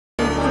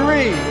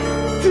3,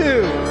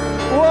 2,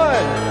 1.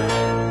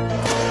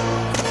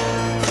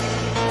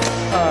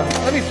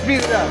 Let me speed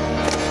it up.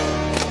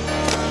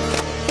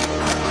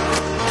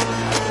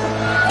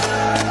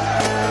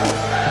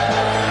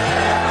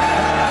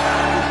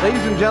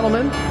 Ladies and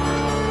gentlemen,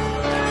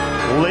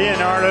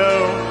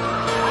 Leonardo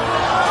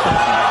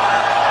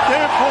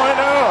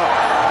 2.0.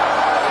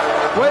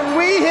 When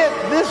we hit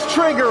this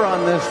trigger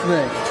on this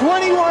thing,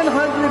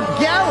 2,100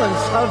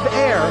 gallons of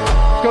air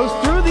goes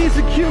through these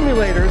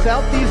accumulators,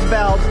 out these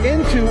valves,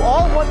 into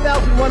all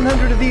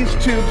 1,100 of these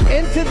tubes,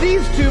 into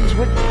these tubes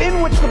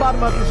in which the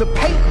bottom of is a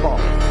paintball.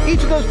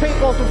 Each of those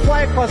paintballs will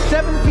fly across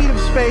 7 feet of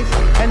space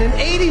and in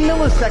 80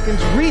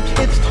 milliseconds reach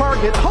its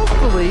target,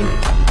 hopefully.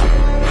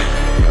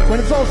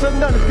 When it's all said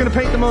and done, it's going to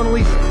paint the Mona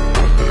Lisa.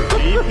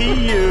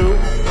 GPU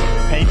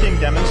painting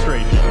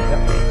demonstration.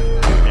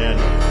 In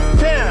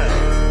 10,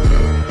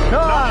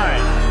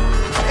 9,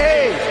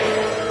 8,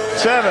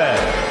 7,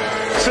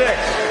 6,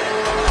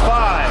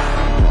 5,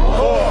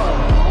 4,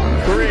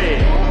 3,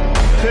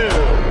 2,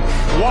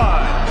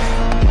 1.